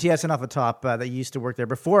 I mentioned TSN off the top that you used to work there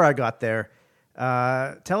before I got there.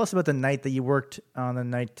 Tell us about the night that you worked on, the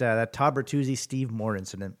night that Todd Bertuzzi, Steve Moore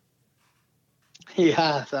incident.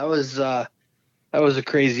 Yeah, that was a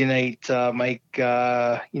crazy night, Mike.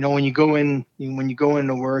 When you go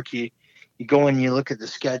into work, you go and you look at the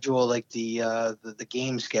schedule, like the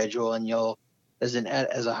game schedule, and you'll as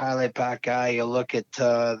a highlight pack guy, you'll look at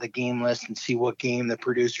the game list and see what game the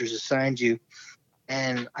producers assigned you.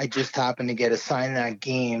 And I just happened to get assigned that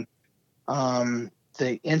game.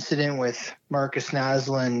 The incident with Marcus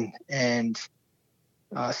Naslund and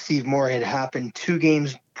Steve Moore had happened 2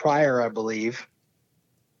 games prior, I believe,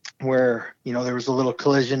 where, there was a little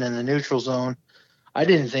collision in the neutral zone. I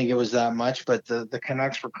didn't think it was that much, but the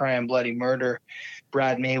Canucks were crying bloody murder.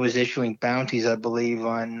 Brad May was issuing bounties, I believe,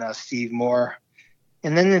 on Steve Moore.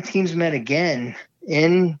 And then the teams met again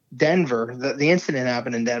in Denver. The incident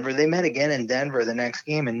happened in Denver. They met again in Denver the next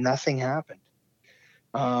game, and nothing happened.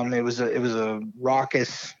 It was a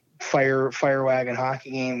raucous fire wagon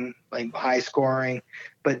hockey game, like high scoring,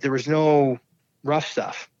 but there was no rough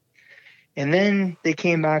stuff. And then they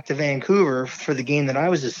came back to Vancouver for the game that I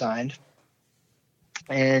was assigned.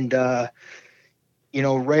 And,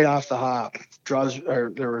 right off the hop,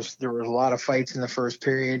 there was a lot of fights in the first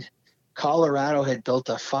period. Colorado had built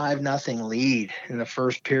a 5-0 lead in the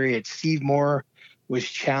first period. Steve Moore was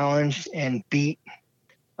challenged and beat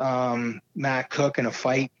Matt Cook in a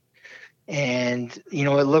fight. And, it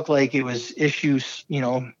looked like it was issues,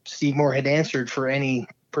 Steve Moore had answered for any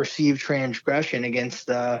perceived transgression against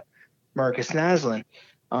Marcus Naslund.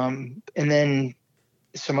 And then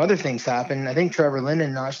some other things happened. I think Trevor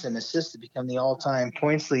Linden notched an assist to become the all-time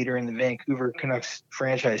points leader in the Vancouver Canucks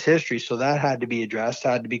franchise history. So that had to be addressed,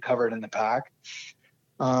 had to be covered in the pack.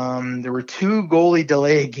 There were 2 goalie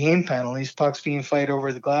delay game penalties, pucks being fight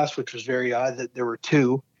over the glass, which was very odd that there were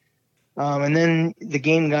 2. And then the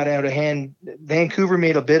game got out of hand. Vancouver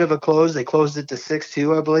made a bit of a close. They closed it to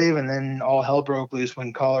 6-2, I believe. And then all hell broke loose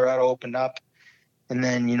when Colorado opened up. And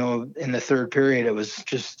then, in the third period, it was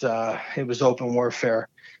just it was open warfare,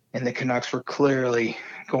 and the Canucks were clearly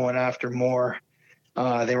going after Moore.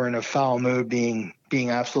 They were in a foul mood, being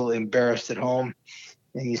absolutely embarrassed at home.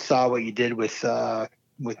 And you saw what you did with Todd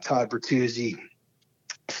Bertuzzi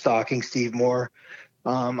stalking Steve Moore.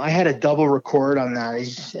 I had a double record on that.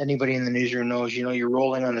 As anybody in the newsroom knows, you're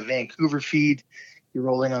rolling on the Vancouver feed, you're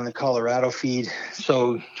rolling on the Colorado feed.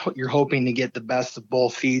 So you're hoping to get the best of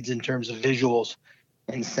both feeds in terms of visuals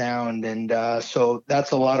and sound. And so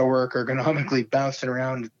that's a lot of work ergonomically bouncing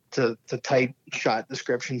around to type shot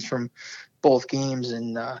descriptions from both games.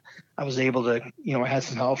 And I was able to, I had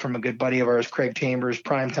some help from a good buddy of ours, Craig Chambers,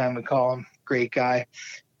 Primetime we call him, great guy.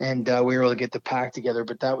 And we were able to get the pack together,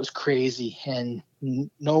 but that was crazy. And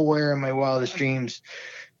nowhere in my wildest dreams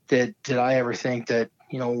did I ever think that,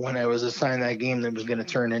 when I was assigned that game, that was going to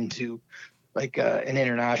turn into like an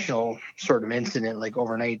international sort of incident, like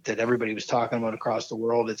overnight, that everybody was talking about across the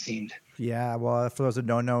world, it seemed. Yeah, well, for those that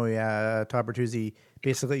don't know, Todd Bertuzzi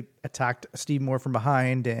basically attacked Steve Moore from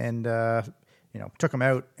behind and, took him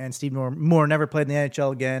out. And Steve Moore never played in the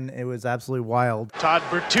NHL again. It was absolutely wild. Todd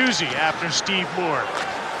Bertuzzi after Steve Moore.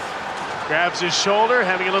 Grabs his shoulder,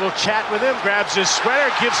 having a little chat with him, grabs his sweater,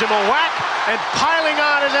 gives him a whack, and piling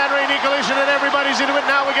on is Andrei Nikolic, and everybody's into it.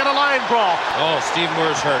 Now we get a line brawl. Oh, Steve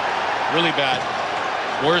Moore's hurt. Really bad.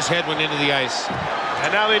 Moore's head went into the ice.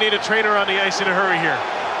 And now they need a trainer on the ice in a hurry here.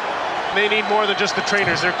 They need more than just the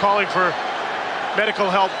trainers. They're calling for medical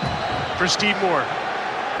help for Steve Moore.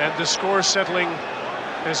 And the score settling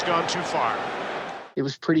has gone too far. It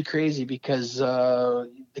was pretty crazy because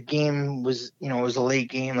the game was, it was a late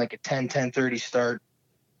game, like a 10:30 start.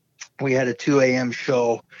 We had a 2 a.m.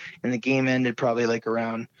 show, and the game ended probably like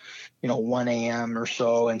around, 1 a.m. or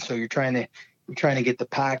so. And so you're trying to get the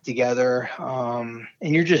pack together, and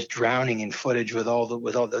you're just drowning in footage with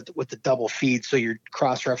the double feed. So you're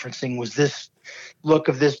cross-referencing, was this look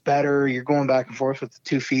of this better? You're going back and forth with the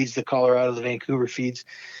 2 feeds, the Colorado, the Vancouver feeds.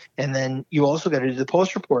 And then you also got to do the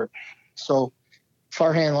post report. So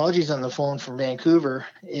Farhan Lalji's on the phone from Vancouver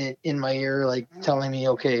in my ear, like telling me,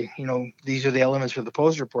 okay, these are the elements for the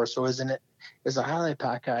post report. So as a highlight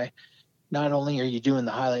pack guy, not only are you doing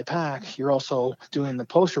the highlight pack, you're also doing the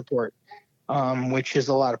post report, which is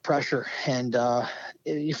a lot of pressure. And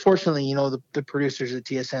fortunately, the producers at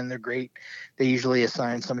TSN, they're great. They usually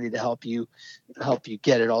assign somebody to help you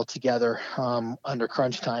get it all together under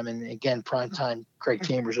crunch time. And again, prime time, Craig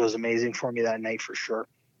Chambers was amazing for me that night for sure.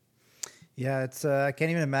 Yeah, it's I can't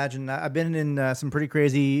even imagine. I've been in some pretty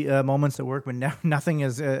crazy moments at work, but nothing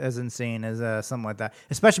as insane as something like that.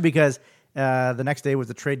 Especially because the next day was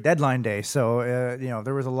the trade deadline day, so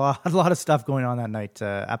there was a lot of stuff going on that night.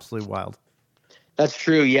 Absolutely wild. That's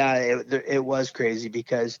true. Yeah, it was crazy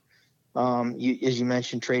because, as you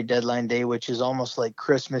mentioned, trade deadline day, which is almost like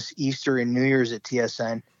Christmas, Easter, and New Year's at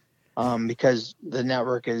TSN, because the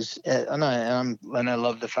network is, and I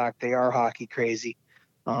love the fact they are hockey crazy.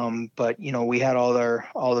 But we had all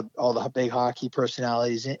the big hockey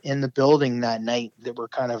personalities in the building that night that were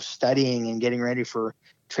kind of studying and getting ready for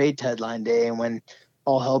trade deadline day. And when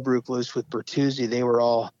all hell broke loose with Bertuzzi, they were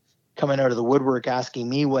all coming out of the woodwork asking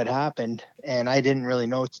me what happened, and I didn't really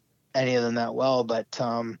know any of them that well, but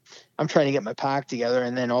I'm trying to get my pack together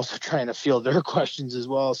and then also trying to field their questions as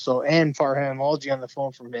well. So, and Farhan Malji on the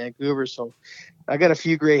phone from Vancouver. So I got a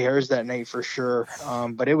few gray hairs that night for sure.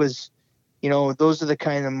 But it was, those are the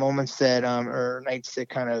kind of moments that, or nights that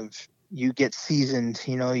kind of, you get seasoned,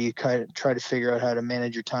 you kind of try to figure out how to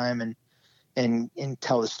manage your time and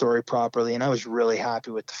tell the story properly. And I was really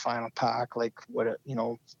happy with the final pack, like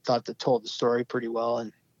thought that told the story pretty well.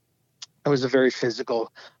 And it was a very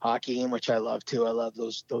physical hockey game, which I love too. I love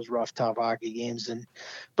those rough, tough hockey games.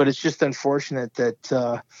 But it's just unfortunate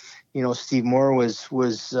that, Steve Moore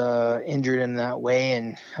was injured in that way.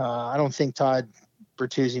 And I don't think Todd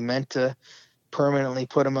Bertuzzi meant to permanently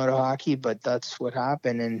put him out of hockey, but that's what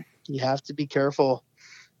happened. And you have to be careful,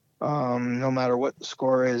 no matter what the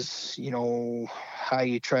score is, how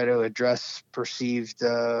you try to address perceived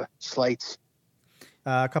slights.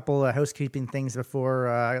 A couple of housekeeping things before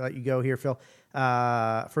I let you go here, Phil.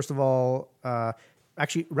 First of all,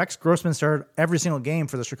 actually, Rex Grossman started every single game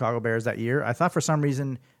for the Chicago Bears that year. I thought for some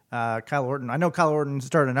reason Kyle Orton, I know Kyle Orton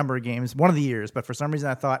started a number of games, one of the years, but for some reason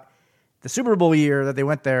I thought the Super Bowl year that they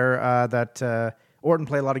went there, that Orton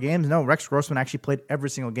played a lot of games. No, Rex Grossman actually played every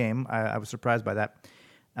single game. I was surprised by that.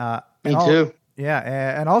 Me too.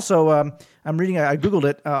 Yeah, and also I'm reading, I Googled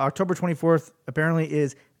it, October 24th apparently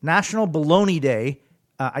is National Bologna Day.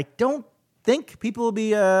 I don't think people will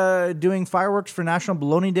be doing fireworks for National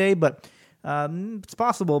Bologna Day, but it's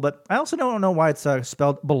possible. But I also don't know why it's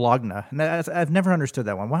spelled Bologna. And I've never understood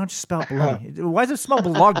that one. Why don't you spell it Bologna? Why does it spell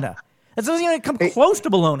Bologna? It doesn't even come close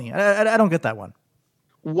to Bologna. I don't get that one.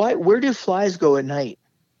 Where do flies go at night?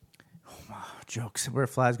 Oh, jokes. Where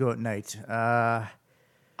flies go at night?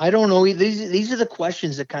 I don't know. These are the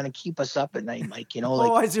questions that kind of keep us up at night, Mike.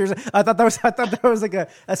 I seriously, I thought that was like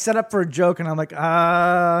a setup for a joke, and I'm like,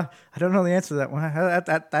 I don't know the answer to that one.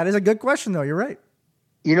 That is a good question, though. You're right.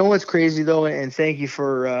 You know what's crazy though, and thank you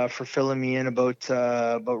for filling me in about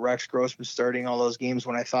Rex Grossman starting all those games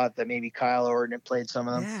when I thought that maybe Kyle Orton had played some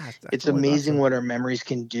of them. Yeah, it's amazing what our memories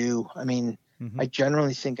can do. I mean, I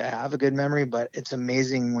generally think I have a good memory, but it's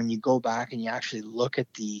amazing when you go back and you actually look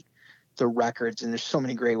at the records, and there's so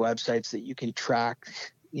many great websites that you can track,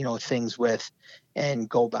 things with and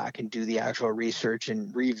go back and do the actual research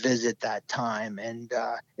and revisit that time. And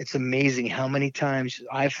it's amazing how many times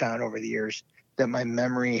I've found over the years that my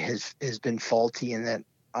memory has been faulty and that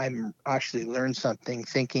I'm actually learned something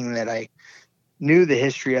thinking that I knew the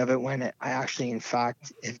history of it when I actually, in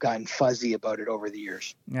fact, have gotten fuzzy about it over the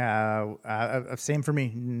years. Same for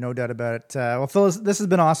me. No doubt about it. Well, Phil, this has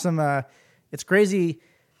been awesome. It's crazy.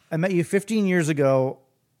 I met you 15 years ago.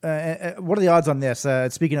 What are the odds on this?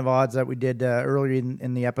 Speaking of odds that we did earlier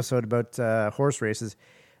in the episode about horse races,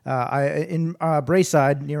 in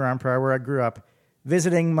Braeside near Arnprior, where I grew up,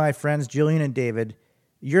 visiting my friends Jillian and David.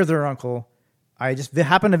 You're their uncle. I just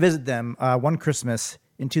happened to visit them one Christmas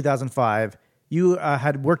in 2005. You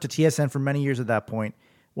had worked at TSN for many years at that point.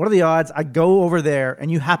 What are the odds I go over there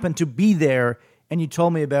and you happen to be there and you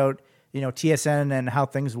told me about TSN and how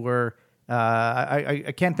things were?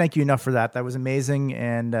 I can't thank you enough for that. That was amazing.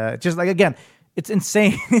 And just like, again, it's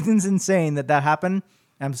insane. It's insane that happened.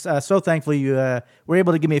 I'm so thankful you were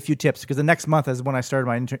able to give me a few tips because the next month is when I started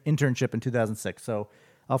my internship in 2006. So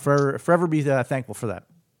I'll forever be thankful for that.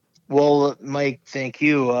 Well, Mike, thank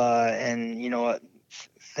you. And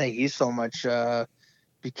thank you so much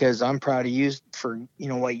because I'm proud of you for,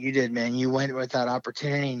 what you did, man. You went with that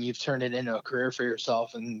opportunity and you've turned it into a career for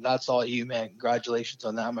yourself. And that's all you, man. Congratulations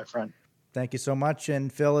on that, my friend. Thank you so much.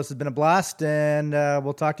 And Phil, this has been a blast and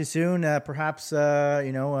we'll talk to you soon. Perhaps,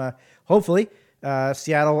 hopefully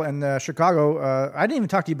Seattle and Chicago. I didn't even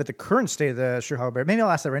talk to you about the current state of the Chicago Bears. Maybe I'll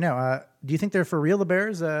ask that right now. Do you think they're for real, the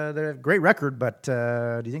Bears? They have a great record, but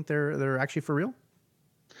do you think they're actually for real?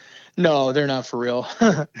 No, they're not for real.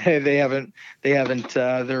 They haven't. They're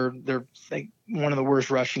like one of the worst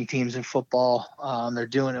rushing teams in football. They're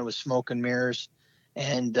doing it with smoke and mirrors.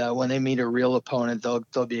 And when they meet a real opponent,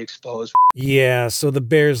 they'll be exposed. Yeah, so the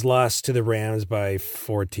Bears lost to the Rams by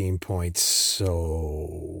 14 points.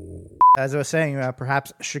 So As I was saying,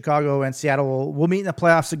 perhaps Chicago and Seattle will meet in the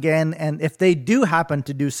playoffs again. And if they do happen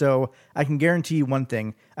to do so, I can guarantee you one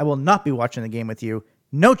thing. I will not be watching the game with you.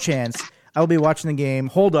 No chance. I will be watching the game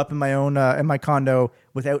holed up in my own in my condo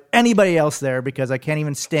without anybody else there because I can't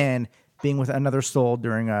even stand being with another soul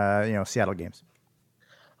during Seattle games.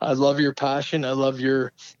 I love your passion. I love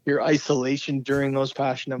your isolation during those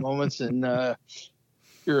passionate moments, and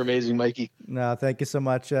you're amazing, Mikey. No, thank you so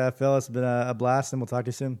much, Phil. It's been a blast, and we'll talk to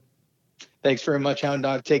you soon. Thanks very much, Hound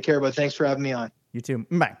Dog. Take care, but thanks for having me on. You too.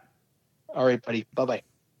 Bye. All right, buddy. Bye-bye.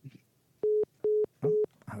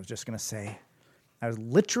 I was just going to say, I was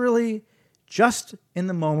literally just in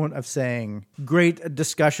the moment of saying, great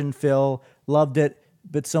discussion, Phil. Loved it,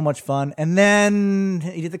 but so much fun. And then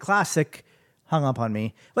he did the classic, hung up on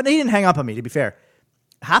me. But he didn't hang up on me, to be fair.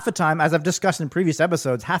 Half the time, as I've discussed in previous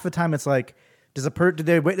episodes, half the time it's like, did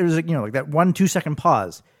they wait? There's like that 1-2 second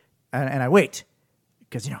pause. And I wait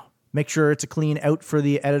because, make sure it's a clean out for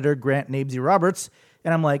the editor, Grant Nabesy Roberts.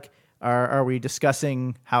 And I'm like, are we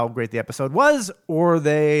discussing how great the episode was, or are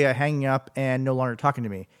they hanging up and no longer talking to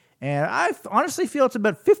me? And I honestly feel it's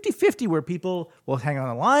about 50-50 where people will hang on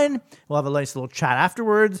the line, we'll have a nice little chat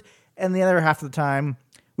afterwards, and the other half of the time,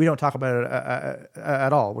 we don't talk about it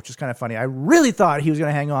at all, which is kind of funny. I really thought he was going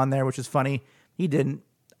to hang on there, which is funny. He didn't.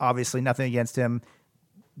 Obviously, nothing against him.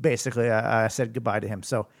 Basically, I said goodbye to him.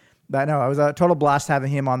 So, but no, it was a total blast having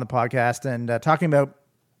him on the podcast and talking about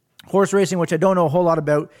horse racing, which I don't know a whole lot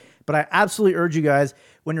about, but I absolutely urge you guys,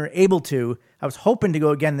 when you're able to, I was hoping to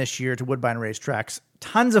go again this year to Woodbine Racetracks.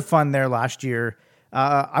 Tons of fun there last year.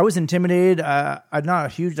 I was intimidated. I'm not a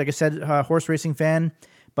huge, like I said, horse racing fan,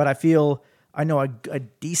 but I know a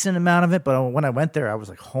decent amount of it. But when I went there, I was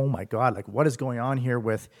like, oh my God, like what is going on here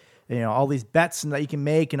with all these bets that you can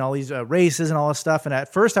make and all these races and all this stuff. And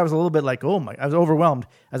at first I was a little bit like, I was overwhelmed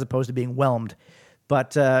as opposed to being whelmed.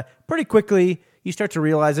 But pretty quickly you start to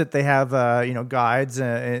realize that they have, guides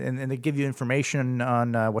and they give you information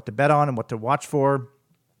on what to bet on and what to watch for.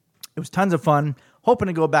 It was tons of fun. Hoping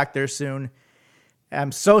to go back there soon.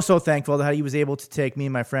 I'm so thankful that he was able to take me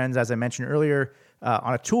and my friends, as I mentioned earlier,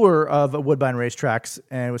 on a tour of Woodbine Racetracks.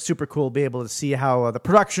 And it was super cool to be able to see how the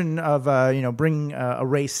production of, bringing a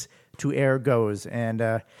race to air goes. And,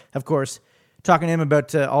 of course, talking to him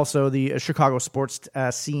about also the Chicago sports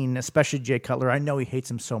scene, especially Jake Cutler. I know he hates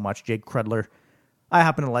him so much, Jake Crudler. I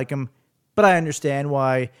happen to like him, but I understand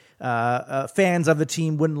why fans of the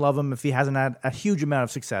team wouldn't love him if he hasn't had a huge amount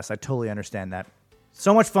of success. I totally understand that.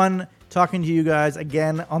 So much fun talking to you guys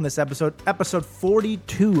again on this episode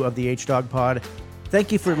 42 of the H-Dog Pod.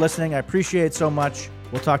 Thank you for listening. I appreciate it so much.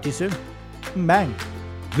 We'll talk to you soon. Bang.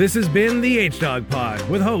 This has been the H-Dog Pod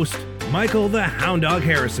with host Michael the Hound Dog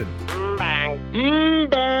Harrison. Bang.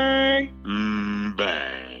 Bang. Bang.